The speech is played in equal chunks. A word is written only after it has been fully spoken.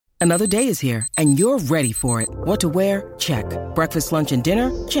Another day is here, and you're ready for it. What to wear? Check. Breakfast, lunch, and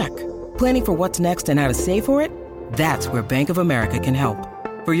dinner? Check. Planning for what's next and how to save for it? That's where Bank of America can help.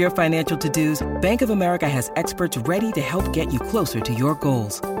 For your financial to-dos, Bank of America has experts ready to help get you closer to your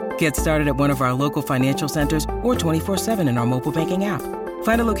goals. Get started at one of our local financial centers or 24/7 in our mobile banking app.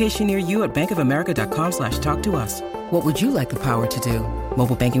 Find a location near you at bankofamerica.com/talktous. What would you like the power to do?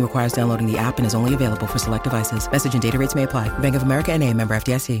 Mobile banking requires downloading the app and is only available for select devices. Message and data rates may apply. Bank of America N.A., member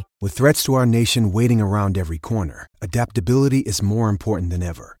FDIC. With threats to our nation waiting around every corner, adaptability is more important than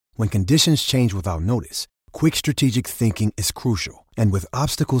ever. When conditions change without notice, quick strategic thinking is crucial. And with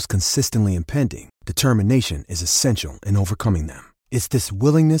obstacles consistently impending, determination is essential in overcoming them. It's this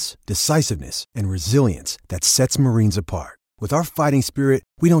willingness, decisiveness, and resilience that sets Marines apart. With our fighting spirit,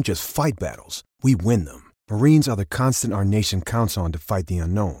 we don't just fight battles, we win them. Marines are the constant our nation counts on to fight the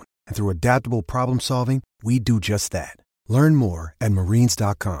unknown. And through adaptable problem solving, we do just that. Learn more at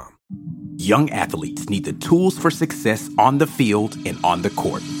marines.com. Young athletes need the tools for success on the field and on the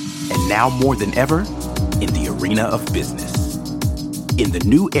court. And now more than ever, in the arena of business. In the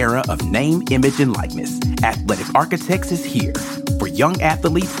new era of name, image, and likeness, Athletic Architects is here for young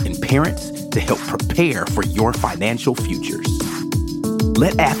athletes and parents to help prepare for your financial futures.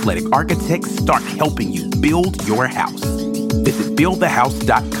 Let Athletic Architects start helping you build your house. Visit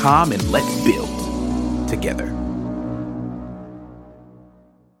buildthehouse.com and let's build together.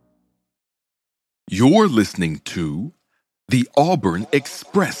 You're listening to the Auburn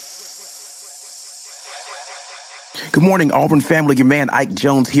Express. Good morning, Auburn family. Your man Ike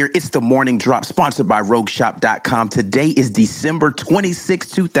Jones here. It's the Morning Drop, sponsored by RogueShop.com. Today is December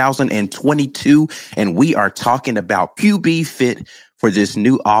 26, 2022, and we are talking about QB fit for this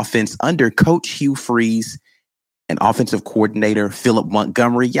new offense under Coach Hugh Freeze and offensive coordinator Philip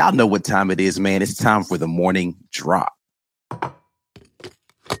Montgomery. Y'all know what time it is, man. It's time for the Morning Drop.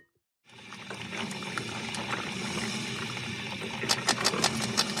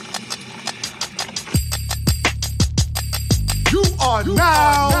 You are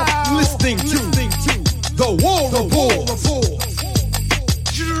now listening to the War Report.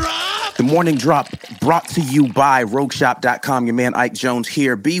 The Morning Drop brought to you by RogueShop.com. Your man Ike Jones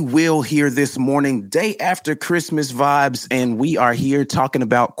here. B. Will here this morning, day after Christmas vibes, and we are here talking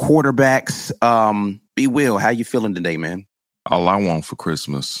about quarterbacks. B. Will, how you feeling today, man? All I want for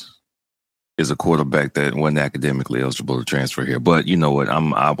Christmas is a quarterback that wasn't academically eligible to transfer here. But you know what?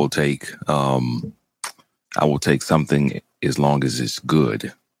 I will take something as long as it's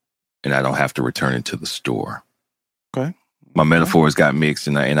good, and I don't have to return it to the store. Okay. My metaphors got mixed,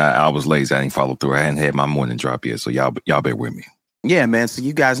 and I was lazy. I didn't follow through. I hadn't had my morning drop yet, so y'all bear with me. Yeah, man. So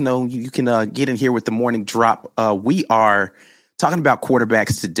you guys know you can get in here with the Morning Drop. We are talking about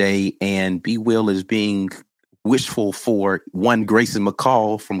quarterbacks today, and B. Will is being wishful for one Grayson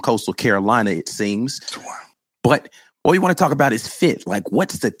McCall from Coastal Carolina, it seems. But what we want to talk about is fit. Like,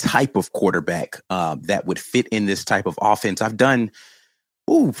 what's the type of quarterback that would fit in this type of offense? I've done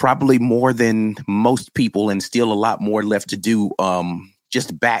probably more than most people, and still a lot more left to do.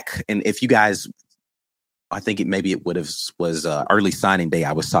 Just back, and if you guys, I think it was early signing day.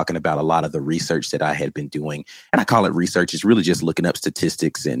 I was talking about a lot of the research that I had been doing, and I call it research. It's really just looking up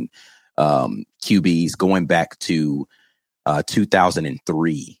statistics and QBs going back to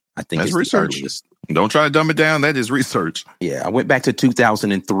 2003. I think that's research. Don't try to dumb it down. That is research. Yeah, I went back to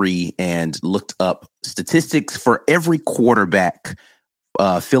 2003 and looked up statistics for every quarterback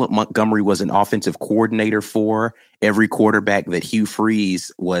Philip Montgomery was an offensive coordinator for, every quarterback that Hugh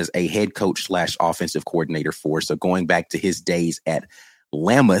Freeze was a head coach / offensive coordinator for. So going back to his days at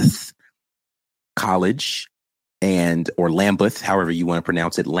Lambuth College or Lambuth, however you want to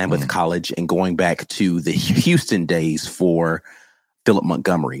pronounce it, Lambuth College, and going back to the Houston days for Philip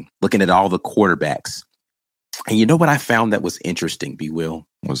Montgomery, looking at all the quarterbacks. And you know what I found that was interesting, B. Will?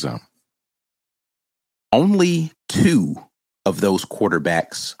 What's that? Only 2 of those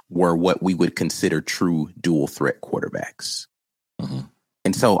quarterbacks were what we would consider true dual threat quarterbacks. Mm-hmm.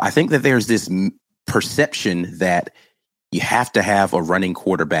 And so I think that there's this perception that you have to have a running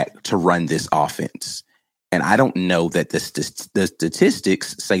quarterback to run this offense. And I don't know that the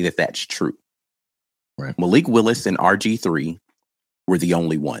statistics say that that's true. Right. Malik Willis and RG3 were the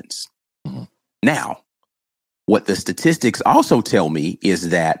only ones. Mm-hmm. Now, what the statistics also tell me is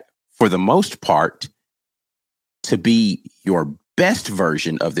that for the most part, to be your best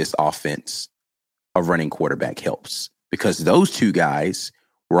version of this offense, a running quarterback helps, because those 2 guys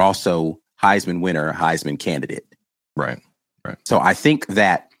were also Heisman winner, Heisman candidate. Right. So I think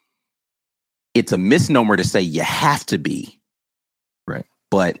that it's a misnomer to say you have to be. Right.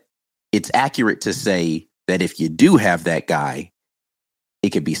 But it's accurate to say that if you do have that guy, it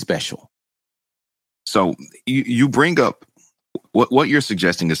could be special. So you bring up what you're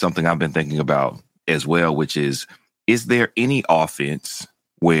suggesting is something I've been thinking about as well, which is there any offense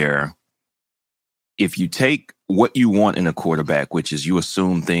where if you take what you want in a quarterback, which is you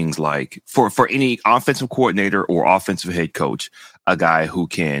assume things like for any offensive coordinator or offensive head coach, a guy who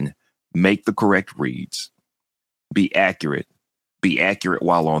can make the correct reads, be accurate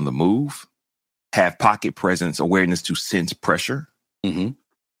while on the move, have pocket presence, awareness to sense pressure,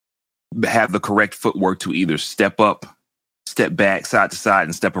 have the correct footwork to either step up, step back, side to side,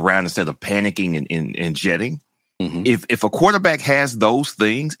 and step around instead of panicking and jetting. If a quarterback has those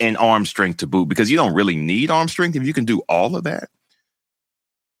things and arm strength to boot, because you don't really need arm strength if you can do all of that.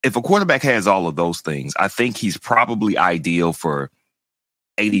 If a quarterback has all of those things, I think he's probably ideal for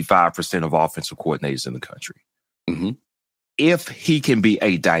 85% of offensive coordinators in the country. If he can be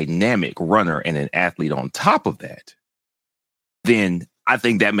a dynamic runner and an athlete on top of that, then I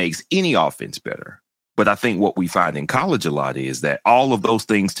think that makes any offense better. But I think what we find in college a lot is that all of those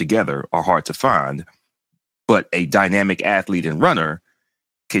things together are hard to find. But a dynamic athlete and runner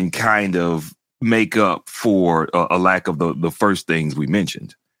can kind of make up for a lack of the first things we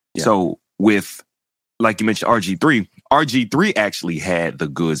mentioned. Yeah. So with, like you mentioned, RG3 actually had the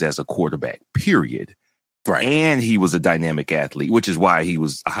goods as a quarterback, period. Right. And he was a dynamic athlete, which is why he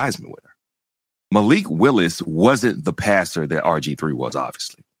was a Heisman winner. Malik Willis wasn't the passer that RG3 was,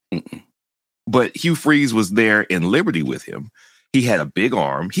 obviously. But Hugh Freeze was there in Liberty with him. He had a big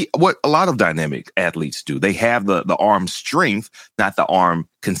arm. What a lot of dynamic athletes do. They have the arm strength, not the arm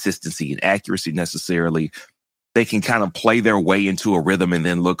consistency and accuracy necessarily. They can kind of play their way into a rhythm and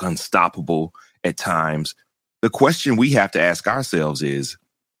then look unstoppable at times. The question we have to ask ourselves is,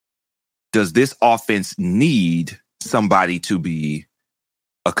 does this offense need somebody to be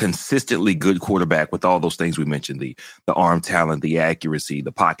a consistently good quarterback with all those things we mentioned, the arm talent, the accuracy,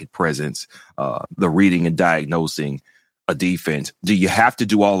 the pocket presence, the reading and diagnosing a defense? Do you have to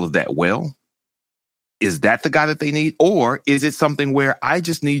do all of that well? Is that the guy that they need? Or is it something where I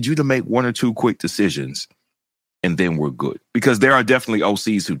just need you to make one or two quick decisions and then we're good? Because there are definitely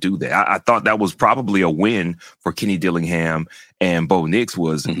OCs who do that. I thought that was probably a win for Kenny Dillingham and Bo Nix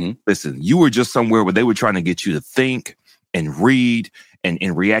was, listen, you were just somewhere where they were trying to get you to think and read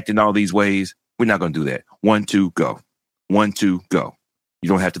and react in all these ways. We're not going to do that. 1, 2, go. 1, 2, go. You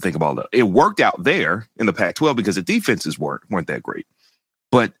don't have to think about that. It worked out there in the Pac-12 because the defenses weren't that great.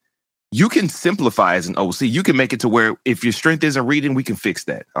 But you can simplify as an OC. You can make it to where if your strength isn't reading, we can fix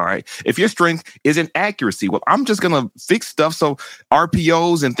that. All right. If your strength isn't accuracy, well, I'm just going to fix stuff. So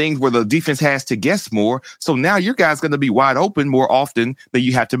RPOs and things where the defense has to guess more. So now your guy's going to be wide open more often than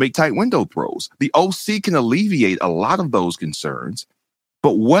you have to make tight window throws. The OC can alleviate a lot of those concerns.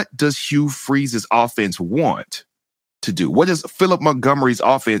 But what does Hugh Freeze's offense want to do? What does Philip Montgomery's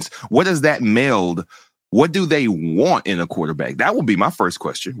offense, what does that meld? What do they want in a quarterback? That would be my first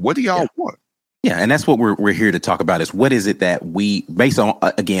question. What do y'all want? Yeah, and that's what we're here to talk about is what is it that we, based on,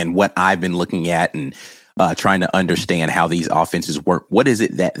 again, what I've been looking at and trying to understand how these offenses work, what is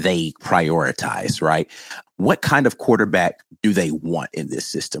it that they prioritize, right? What kind of quarterback do they want in this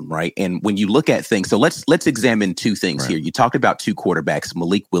system, right? And when you look at things, so let's examine two things here. You talked about two quarterbacks,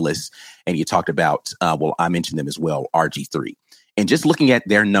 Malik Willis, and you talked about, I mentioned them as well, RG3. And just looking at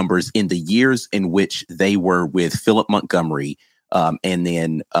their numbers in the years in which they were with Philip Montgomery and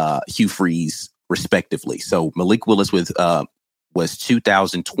then Hugh Freeze, respectively. So Malik Willis was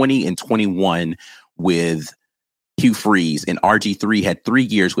 2020 and 21 with Hugh Freeze, and RG3 had 3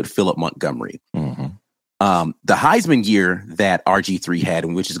 years with Philip Montgomery. The Heisman year that RG3 had,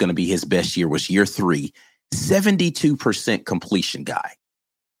 and which is going to be his best year, was year 3, 72% completion guy.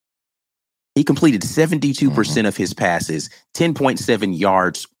 He completed 72% of his passes, 10.7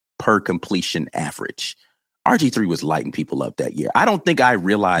 yards per completion average. RG3 was lighting people up that year. I don't think I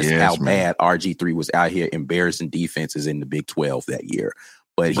realized how bad RG3 was out here embarrassing defenses in the Big 12 that year.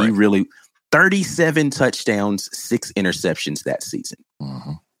 But he really, 37 touchdowns, 6 interceptions that season.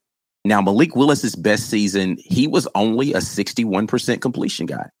 Now, Malik Willis's best season, he was only a 61% completion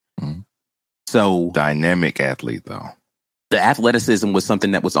guy. So dynamic athlete, though. The athleticism was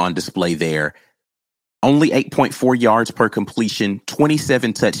something that was on display there. Only 8.4 yards per completion,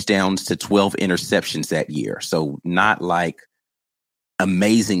 27 touchdowns to 12 interceptions that year. So not like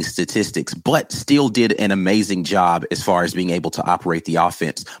amazing statistics, but still did an amazing job as far as being able to operate the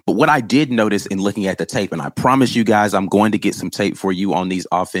offense. But what I did notice in looking at the tape, and I promise you guys, I'm going to get some tape for you on these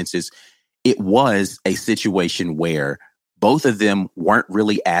offenses, it was a situation where both of them weren't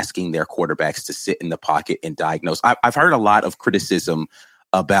really asking their quarterbacks to sit in the pocket and diagnose. I've heard a lot of criticism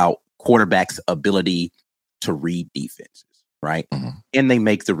about quarterbacks' ability to read defenses. right? Can they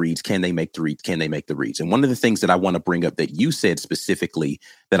make the reads? Can they make the reads? Can they make the reads? And one of the things that I want to bring up that you said specifically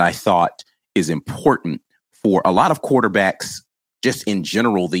that I thought is important for a lot of quarterbacks just in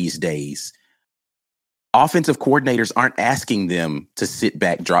general these days, offensive coordinators aren't asking them to sit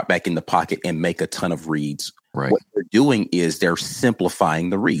back, drop back in the pocket, and make a ton of reads. Right. What they're doing is they're simplifying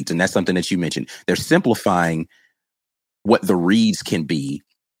the reads. And that's something that you mentioned. They're simplifying what the reads can be,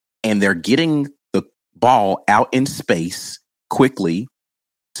 and they're getting the ball out in space quickly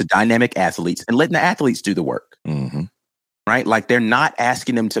to dynamic athletes and letting the athletes do the work. Right? Like they're not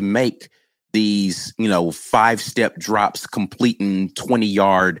asking them to make these, 5-step drops, completing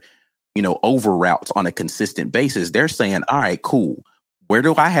 20-yard, over routes on a consistent basis. They're saying, all right, cool. Where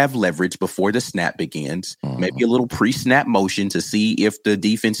do I have leverage before the snap begins? Maybe a little pre-snap motion to see if the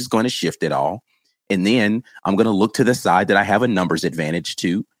defense is going to shift at all. And then I'm going to look to the side that I have a numbers advantage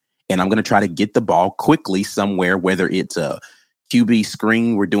to, and I'm going to try to get the ball quickly somewhere, whether it's a QB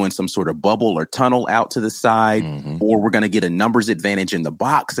screen, we're doing some sort of bubble or tunnel out to the side, or we're going to get a numbers advantage in the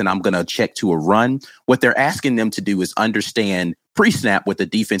box, and I'm going to check to a run. What they're asking them to do is understand pre-snap what the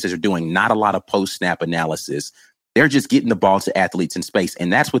defenses are doing, not a lot of post-snap analysis. They're just getting the ball to athletes in space,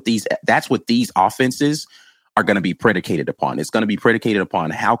 and that's what these offenses are going to be predicated upon. It's going to be predicated upon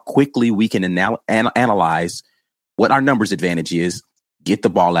how quickly we can analyze what our numbers advantage is, get the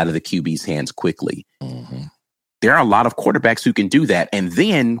ball out of the QB's hands quickly. There are a lot of quarterbacks who can do that. And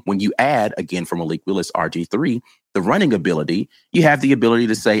then when you add, again, from Malik Willis, RG3, the running ability, you have the ability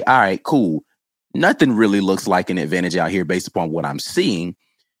to say, all right, cool. Nothing really looks like an advantage out here based upon what I'm seeing.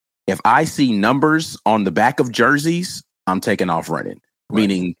 If I see numbers on the back of jerseys, I'm taking off running,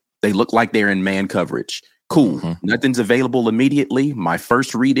 meaning they look like they're in man coverage. Cool. Nothing's available immediately. My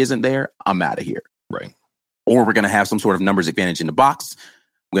first read isn't there. I'm out of here. Right. Or we're going to have some sort of numbers advantage in the box.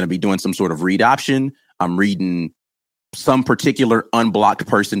 I'm going to be doing some sort of read option. I'm reading some particular unblocked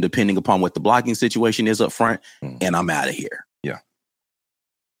person, depending upon what the blocking situation is up front, and I'm out of here. Yeah.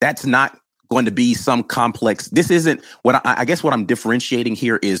 That's not going to be some complex. This isn't what I guess what I'm differentiating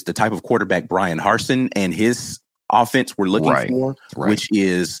here is the type of quarterback Brian Harsin and his offense we're looking for, which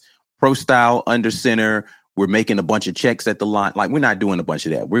is pro style, under center. We're making a bunch of checks at the line. Like, we're not doing a bunch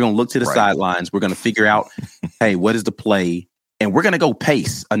of that. We're going to look to the sidelines. We're going to figure out, hey, what is the play? And we're going to go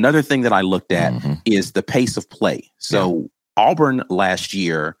pace. Another thing that I looked at is the pace of play. So Auburn last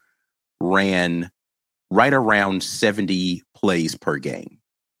year ran right around 70 plays per game,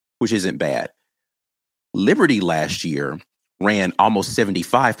 which isn't bad. Liberty last year ran almost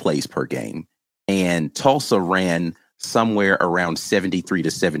 75 plays per game, and Tulsa ran somewhere around 73 to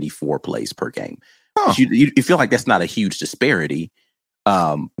 74 plays per game. You feel like that's not a huge disparity.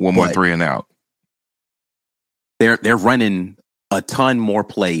 1 more 3 and out. They're running a ton more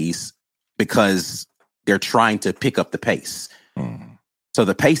plays because they're trying to pick up the pace. So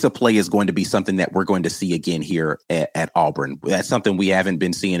the pace of play is going to be something that we're going to see again here at Auburn. That's something we haven't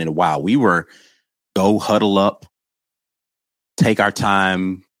been seeing in a while. We were go huddle up, take our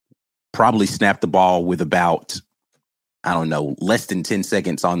time, probably snap the ball with about, I don't know, less than 10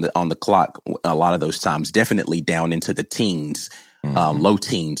 seconds on the clock. A lot of those times, definitely down into the teens, low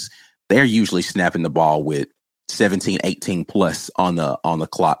teens. They're usually snapping the ball with 17, 18 plus on the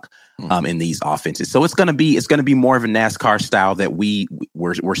clock in these offenses. So it's going to be more of a NASCAR style that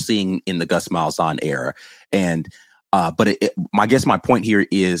we're seeing in the Gus Malzahn era. And but I guess my point here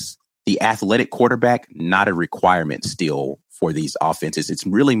is the athletic quarterback, not a requirement still for these offenses. It's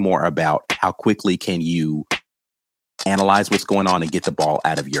really more about how quickly can you analyze what's going on and get the ball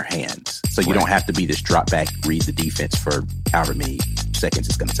out of your hands. So you don't have to be this drop back, read the defense for however many seconds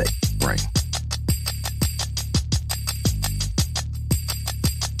it's going to take. Right.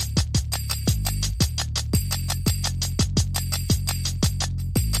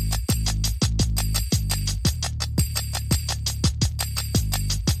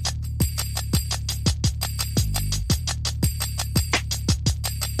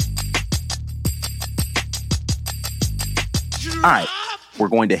 All right, we're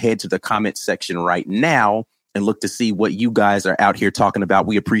going to head to the comment section right now and look to see what you guys are out here talking about.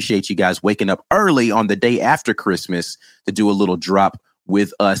 We appreciate you guys waking up early on the day after Christmas to do a little drop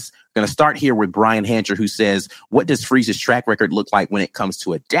with us. Going to start here with Brian Hancher, who says, what does Freeze's track record look like when it comes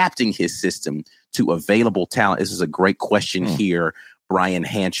to adapting his system to available talent? This is a great question here, Brian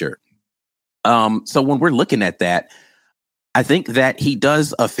Hancher. So when we're looking at that, I think that he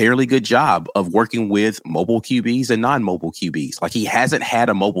does a fairly good job of working with mobile QBs and non-mobile QBs. Like, he hasn't had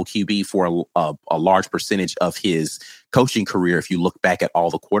a mobile QB for a large percentage of his coaching career if you look back at all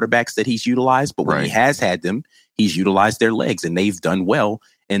the quarterbacks that he's utilized. But when he has had them, he's utilized their legs, and they've done well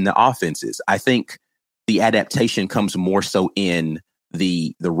in the offenses. I think the adaptation comes more so in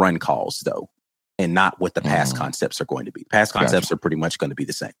the run calls, though, and not what the pass concepts are going to be. Pass concepts are pretty much going to be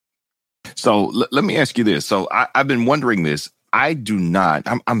the same. So let me ask you this. So I've been wondering this. I do not.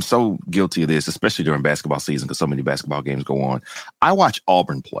 I'm so guilty of this, especially during basketball season because so many basketball games go on. I watch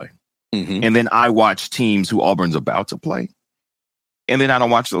Auburn play, and then I watch teams who Auburn's about to play, and then I don't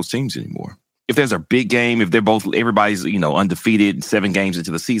watch those teams anymore. If there's a big game, if everybody's undefeated 7 games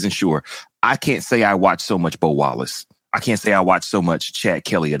into the season, sure. I can't say I watch so much Bo Wallace. I can't say I watch so much Chad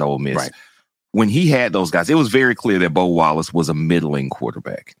Kelly at Ole Miss. Right. When he had those guys, it was very clear that Bo Wallace was a middling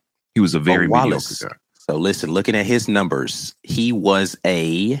quarterback. He was a very mediocre guy. So listen, looking at his numbers, he was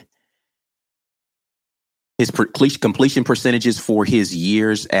his completion percentages for his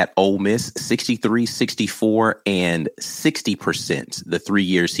years at Ole Miss, 63, 64, and 60% the 3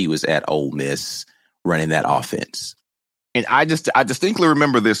 years he was at Ole Miss running that offense. And I distinctly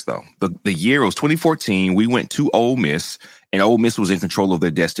remember this, though. The year was 2014. We went to Ole Miss, and Ole Miss was in control of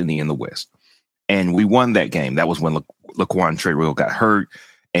their destiny in the West. And we won that game. That was when Laquan Treadwell got hurt,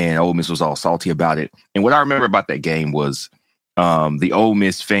 and Ole Miss was all salty about it. And what I remember about that game was the Ole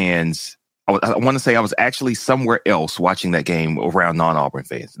Miss fans, I want to say I was actually somewhere else watching that game around non-Auburn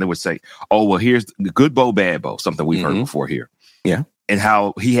fans. And they would say, oh, well, here's the good Bo, bad Bo, something we've heard before here. Yeah. And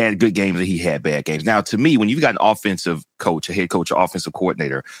how he had good games and he had bad games. Now, to me, when you've got an offensive coach, a head coach, an offensive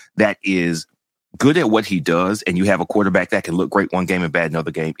coordinator that is good at what he does, and you have a quarterback that can look great one game and bad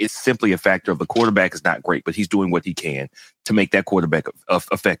another game, it's simply a factor of the quarterback is not great, but he's doing what he can to make that quarterback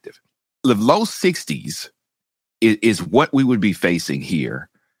effective. The low 60s is what we would be facing here.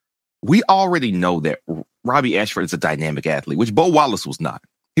 We already know that Robbie Ashford is a dynamic athlete, which Bo Wallace was not.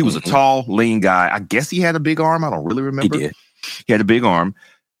 He was a tall, lean guy. I guess he had a big arm. I don't really remember. He did. He had a big arm.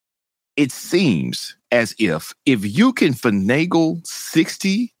 It seems as if you can finagle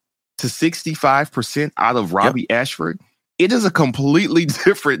 60 to 65% out of Robbie Ashford, it is a completely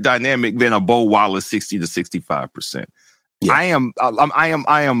different dynamic than a Bo Wallace 60 to 65%. Yeah. I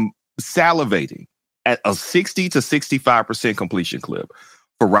am salivating at a 60 to 65% completion clip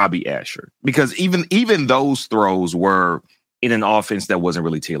for Robbie Ashford because even those throws were in an offense that wasn't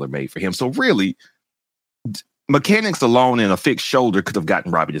really tailor-made for him. So really, mechanics alone and a fixed shoulder could have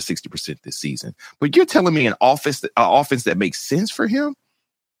gotten Robbie to 60% this season. But you're telling me an offense that makes sense for him?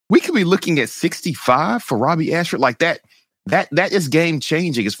 We could be looking at 65 for Robbie Ashford like that. That is game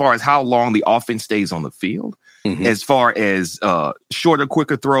changing as far as how long the offense stays on the field, as far as shorter,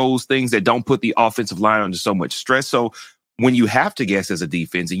 quicker throws, things that don't put the offensive line under so much stress. So when you have to guess as a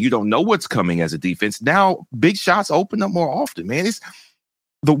defense and you don't know what's coming as a defense, now big shots open up more often, man.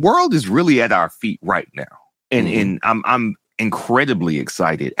 The world is really at our feet right now. And I'm incredibly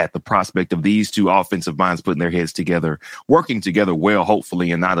excited at the prospect of these two offensive minds putting their heads together, working together well,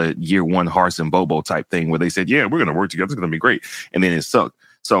 hopefully, and not a year one Harsin and Bobo type thing where they said, yeah, we're going to work together. It's going to be great. And then it sucked.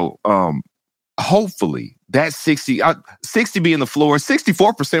 So hopefully that 60 being the floor,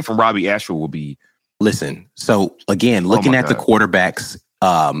 64% from Robbie Ashford will be. Listen, so again, looking at the quarterbacks,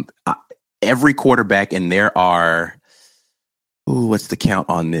 every quarterback, and there are, what's the count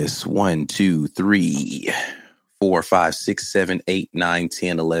on this? 1, 2, 3, 4, 5, 6, 7, 8, 9,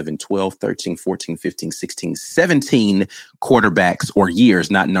 10, 11, 12, 13, 14, 15, 16, 17 quarterbacks or years,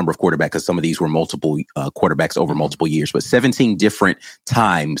 not number of quarterbacks, because some of these were multiple quarterbacks over multiple years, but 17 different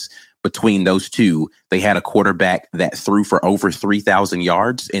times between those two, they had a quarterback that threw for over 3,000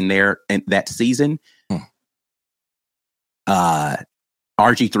 yards in that season.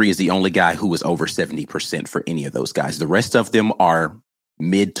 RG3 is the only guy who was over 70% for any of those guys. The rest of them are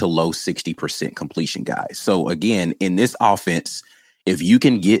mid to low 60% completion guys. So again, in this offense, if you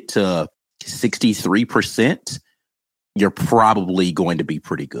can get to 63%, you're probably going to be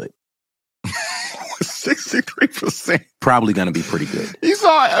pretty good. 63%. Probably going to be pretty good. You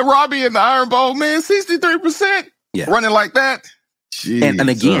saw Robbie in the Iron Bowl, man, 63%. Yeah. Running like that. And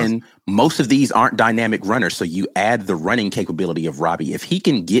again, most of these aren't dynamic runners. So you add the running capability of Robbie. If he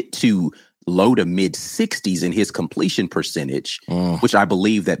can get to low to mid 60s in his completion percentage, which I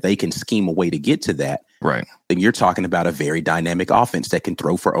believe that they can scheme a way to get to that, right? Then you're talking about a very dynamic offense that can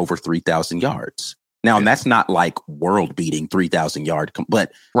throw for over 3,000 yards. Now, and that's not like world beating 3,000 yard,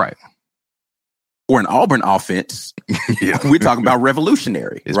 but right. For an Auburn offense, we're talking about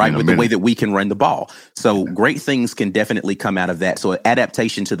revolutionary, right? With the way that we can run the ball. So great things can definitely come out of that. So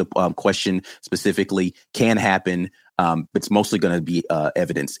adaptation to the question specifically can happen. It's mostly going to be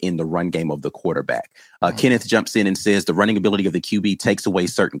evidence in the run game of the quarterback. Kenneth jumps in and says the running ability of the QB takes away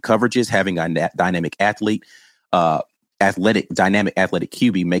certain coverages. Having a dynamic dynamic athletic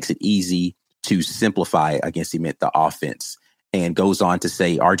QB makes it easy to simplify, I guess he meant the offense and goes on to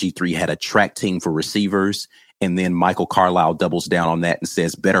say RG3 had a track team for receivers. And then Michael Carlisle doubles down on that and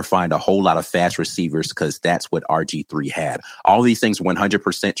says, better find a whole lot of fast receivers because that's what RG3 had. All these things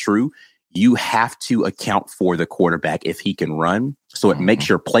 100% true. You have to account for the quarterback if he can run. So it makes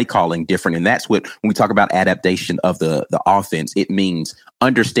your play calling different. And that's what, when we talk about adaptation of the offense, it means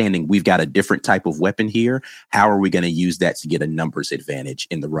understanding we've got a different type of weapon here. How are we going to use that to get a numbers advantage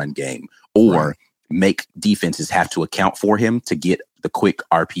in the run game or make defenses have to account for him to get the quick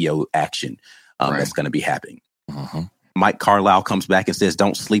RPO action that's going to be happening. Mike Carlisle comes back and says,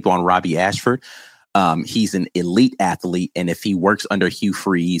 don't sleep on Robbie Ashford. He's an elite athlete. And if he works under Hugh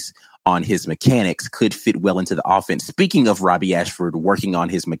Freeze on his mechanics, could fit well into the offense. Speaking of Robbie Ashford working on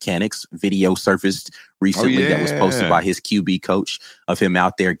his mechanics, video surfaced recently that was posted by his QB coach of him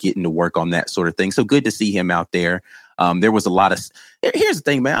out there getting to work on that sort of thing. So good to see him out there. There was a lot of, here's the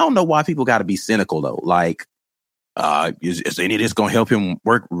thing, man. I don't know why people got to be cynical though. Like, is any of this going to help him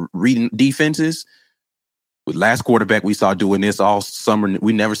work reading defenses? With last quarterback we saw doing this all summer,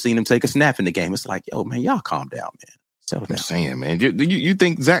 we never seen him take a snap in the game. It's like, yo, man, y'all calm down, man. I'm saying, man, you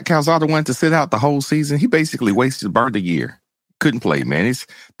think Zach Calzada wanted to sit out the whole season? He basically burned a year. Couldn't play, man.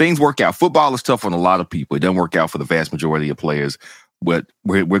 Things work out. Football is tough on a lot of people. It doesn't work out for the vast majority of players. But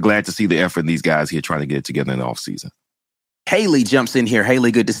we're glad to see the effort in these guys here trying to get it together in the offseason. Haley jumps in here.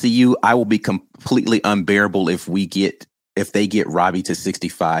 Haley, good to see you. I will be completely unbearable if they get Robbie to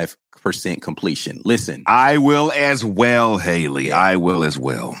 65% completion. Listen, I will as well, Haley. I will as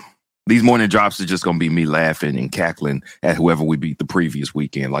well. These morning drops are just going to be me laughing and cackling at whoever we beat the previous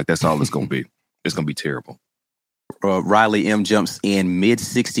weekend. Like, that's all it's going to be. It's going to be terrible. Riley M jumps in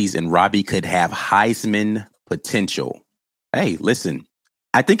mid-60s, and Robbie could have Heisman potential. Hey, listen,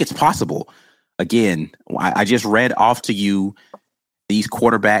 I think it's possible. Again, I just read off to you these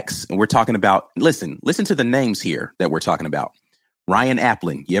quarterbacks, and we're talking about, listen to the names here that we're talking about. Ryan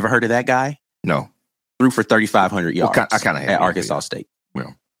Applin, you ever heard of that guy? No. Threw for 3,500 yards I kind of at Arkansas State.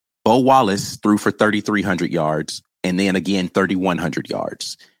 Well, Bo Wallace threw for 3,300 yards and then again 3,100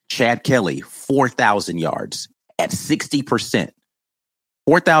 yards. Chad Kelly, 4,000 yards at 60%.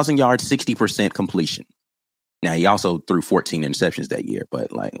 4,000 yards, 60% completion. Now, he also threw 14 interceptions that year,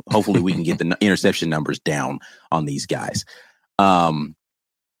 but like, hopefully we can get the interception numbers down on these guys.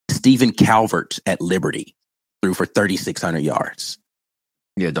 Stephen Calvert at Liberty threw for 3,600 yards.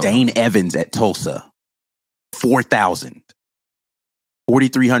 Yeah, Dane Evans at Tulsa, 4,000.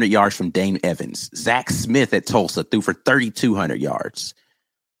 4,300 yards from Dane Evans. Zach Smith at Tulsa threw for 3,200 yards.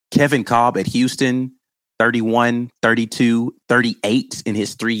 Kevin Cobb at Houston, 31, 32, 38 in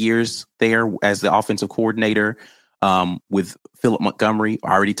his 3 years there as the offensive coordinator with Philip Montgomery.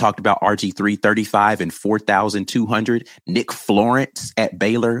 I already talked about RG3, 35 and 4,200. Nick Florence at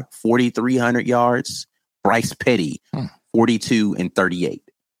Baylor, 4,300 yards. Bryce Petty, 42 and 38.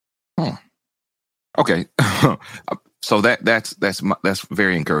 Okay. So that's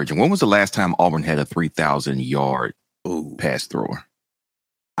very encouraging. When was the last time Auburn had a 3,000-yard pass thrower?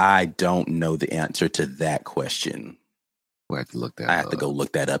 I don't know the answer to that question. We'll have to look that up. I have to go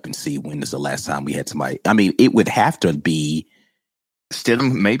look that up and see when is the last time we had somebody. I mean, it would have to be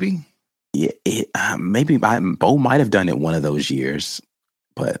Stidham, maybe? Yeah, maybe Bo might have done it one of those years.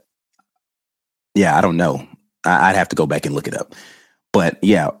 But yeah, I don't know. I'd have to go back and look it up. But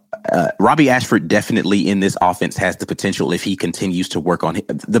yeah, Robbie Ashford definitely in this offense has the potential if he continues to work on it.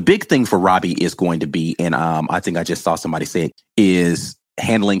 The big thing for Robbie is going to be, and I think I just saw somebody say it, is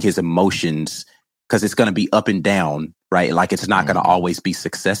handling his emotions, because it's going to be up and down, right? Like, it's not going to always be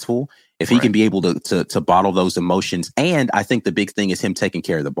successful. If he can be able to bottle those emotions, and I think the big thing is him taking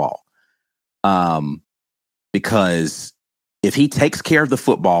care of the ball. Because if he takes care of the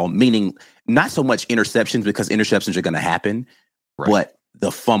football, meaning not so much interceptions, because interceptions are going to happen, but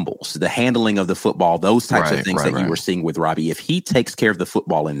the fumbles, the handling of the football, those types of things that you were seeing with Robbie, if he takes care of the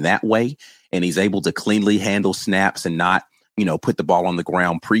football in that way and he's able to cleanly handle snaps and not, put the ball on the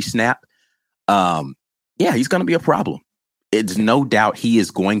ground pre-snap, he's going to be a problem. It's no doubt he is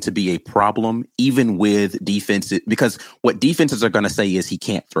going to be a problem, even with defense, because what defenses are going to say is he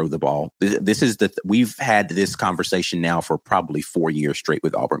can't throw the ball. We've had this conversation now for probably 4 years straight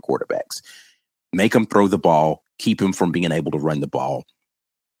with Auburn quarterbacks. Make him throw the ball, keep him from being able to run the ball,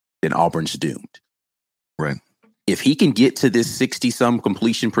 then Auburn's doomed. Right. If he can get to this 60-some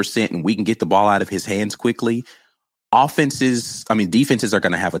completion percent and we can get the ball out of his hands quickly, defenses are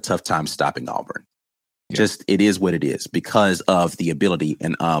going to have a tough time stopping Auburn. Yeah. Just, it is what it is because of the ability.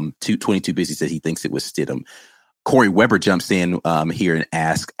 And 22 Busy says he thinks it was Stidham. Corey Weber jumps in here and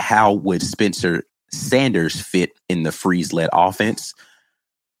asks, how would Spencer Sanders fit in the Freeze-led offense?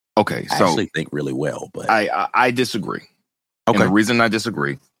 Okay, so I actually think really well, but I disagree. And the reason I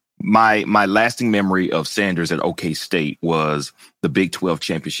disagree, my lasting memory of Sanders at OK State was the Big 12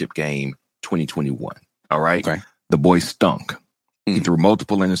 championship game 2021. All right. Okay. The boy stunk. He threw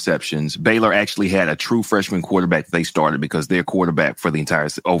multiple interceptions. Baylor actually had a true freshman quarterback that they started because their quarterback for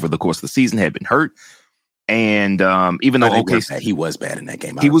over the course of the season had been hurt. And even though he was bad in that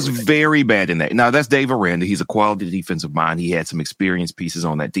game. He was very bad in that. Now, that's Dave Aranda. He's a quality defensive mind. He had some experienced pieces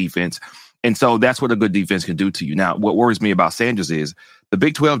on that defense. And so that's what a good defense can do to you. Now, what worries me about Sanders is the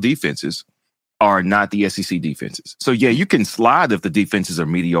Big 12 defenses are not the SEC defenses. So, yeah, you can slide if the defenses are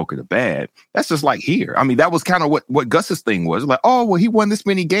mediocre to bad. That's just like here. I mean, that was kind of what Gus's thing was. Like, oh, well, he won this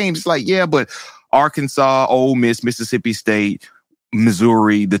many games. It's like, yeah, but Arkansas, Ole Miss, Mississippi State,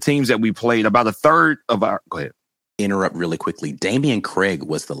 Missouri, the teams that we played, about a third of our... Go ahead. Interrupt really quickly. Damian Craig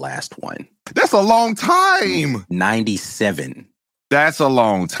was the last one. That's a long time. 97. That's a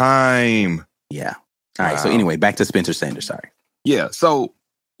long time. Yeah. All right. So anyway, back to Spencer Sanders. Sorry. Yeah. So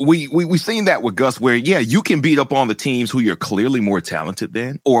we've seen that with Gus where, yeah, you can beat up on the teams who you're clearly more talented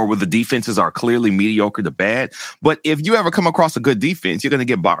than, or where the defenses are clearly mediocre to bad. But if you ever come across a good defense, you're going to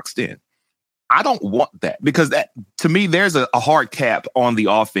get boxed in. I don't want that because that, to me, there's a hard cap on the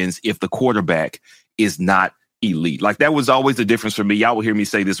offense if the quarterback is not elite. Like that was always the difference for me. Y'all will hear me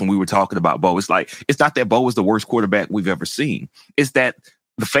say this when we were talking about Bo. It's like, it's not that Bo is the worst quarterback we've ever seen. It's that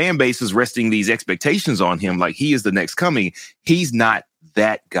the fan base is resting these expectations on him like he is the next coming. He's not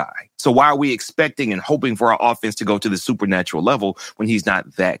that guy. So why are we expecting and hoping for our offense to go to the supernatural level when he's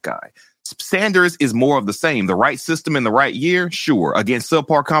not that guy? Sanders is more of the same. The right system in the right year, sure. Against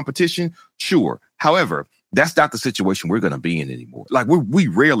subpar competition, sure. However, that's not the situation we're going to be in anymore. Like we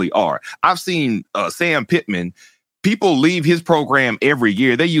rarely are. I've seen Sam Pittman. People leave his program every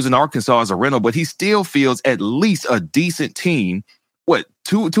year. They're using Arkansas as a rental, but he still fields at least a decent team. What,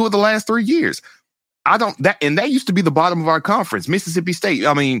 two of the last 3 years? That used to be the bottom of our conference, Mississippi State.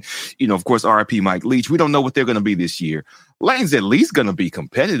 I mean, of course, RIP Mike Leach. We don't know what they're going to be this year. Lane's at least going to be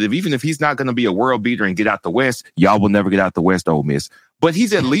competitive, even if he's not going to be a world beater and get out the West. Y'all will never get out the West, Ole Miss. But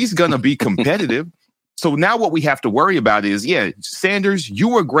he's at least going to be competitive. So now what we have to worry about is, yeah, Sanders, you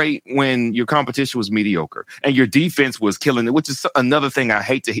were great when your competition was mediocre and your defense was killing it, which is another thing I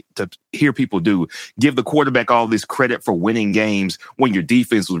hate to hear people do. Give the quarterback all this credit for winning games when your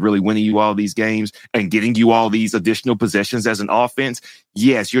defense was really winning you all these games and getting you all these additional possessions as an offense.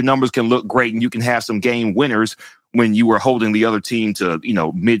 Yes, your numbers can look great and you can have some game winners when you were holding the other team to,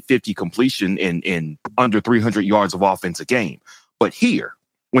 mid 50 completion and under 300 yards of offense a game. But here,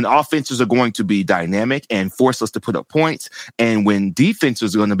 when offenses are going to be dynamic and force us to put up points, and when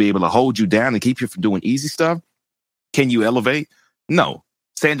defenses are going to be able to hold you down and keep you from doing easy stuff, can you elevate? No,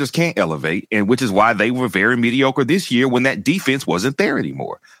 Sanders can't elevate, and which is why they were very mediocre this year when that defense wasn't there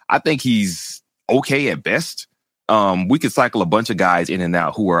anymore. I think he's okay at best. We could cycle a bunch of guys in and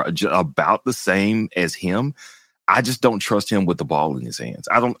out who are about the same as him. I just don't trust him with the ball in his hands.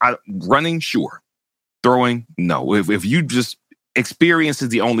 Running, sure. Throwing, no. If you just experience is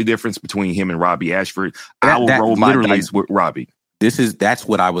the only difference between him and Robbie Ashford, I will roll my dice with Robbie. That's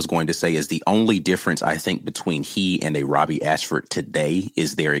what I was going to say is the only difference I think between he and a Robbie Ashford today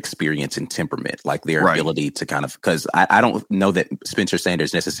is their experience and temperament, like their ability to kind of, because I don't know that Spencer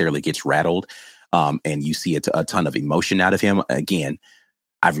Sanders necessarily gets rattled and you see a ton of emotion out of him. Again,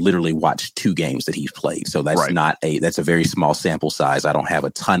 I've literally watched 2 games that he's played. So that's that's a very small sample size. I don't have a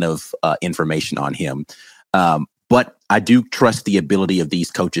ton of information on him. But I do trust the ability of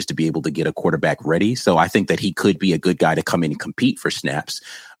these coaches to be able to get a quarterback ready. So I think that he could be a good guy to come in and compete for snaps.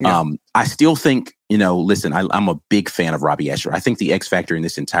 Yeah. I still think, listen, I'm a big fan of Robbie Ashford. I think the X factor in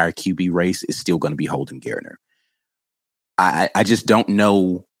this entire QB race is still going to be Holden Geriner. I just don't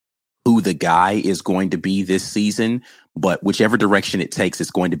know who the guy is going to be this season, but whichever direction it takes,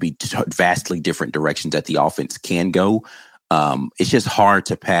 it's going to be vastly different directions that the offense can go. It's just hard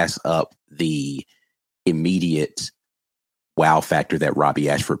to pass up the immediate wow factor that Robbie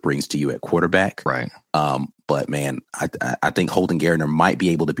Ashford brings to you at quarterback. Right. But man, I think Holden Geriner might be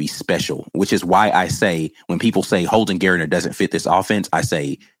able to be special, which is why I say when people say Holden Geriner doesn't fit this offense, I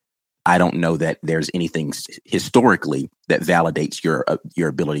say, I don't know that there's anything historically that validates your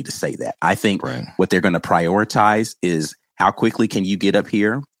ability to say that. I think what they're going to prioritize is how quickly can you get up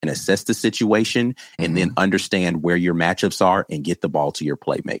here and assess the situation and then understand where your matchups are and get the ball to your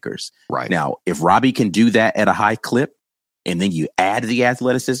playmakers. Right. Now, if Robbie can do that at a high clip and then you add the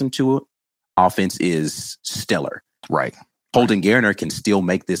athleticism to it, offense is stellar. Right. Holden Geriner can still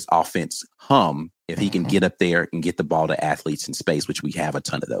make this offense hum if he can get up there and get the ball to athletes in space, which we have a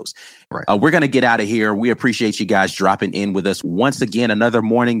ton of those. Right. We're going to get out of here. We appreciate you guys dropping in with us. Once again, another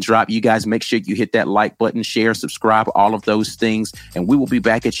morning drop. You guys make sure you hit that like button, share, subscribe, all of those things. And we will be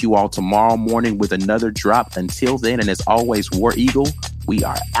back at you all tomorrow morning with another drop. Until then, and as always, War Eagle, we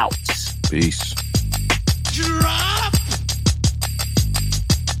are out. Peace. Drop.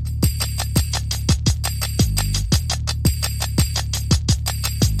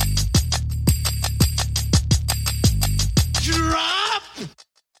 Drop.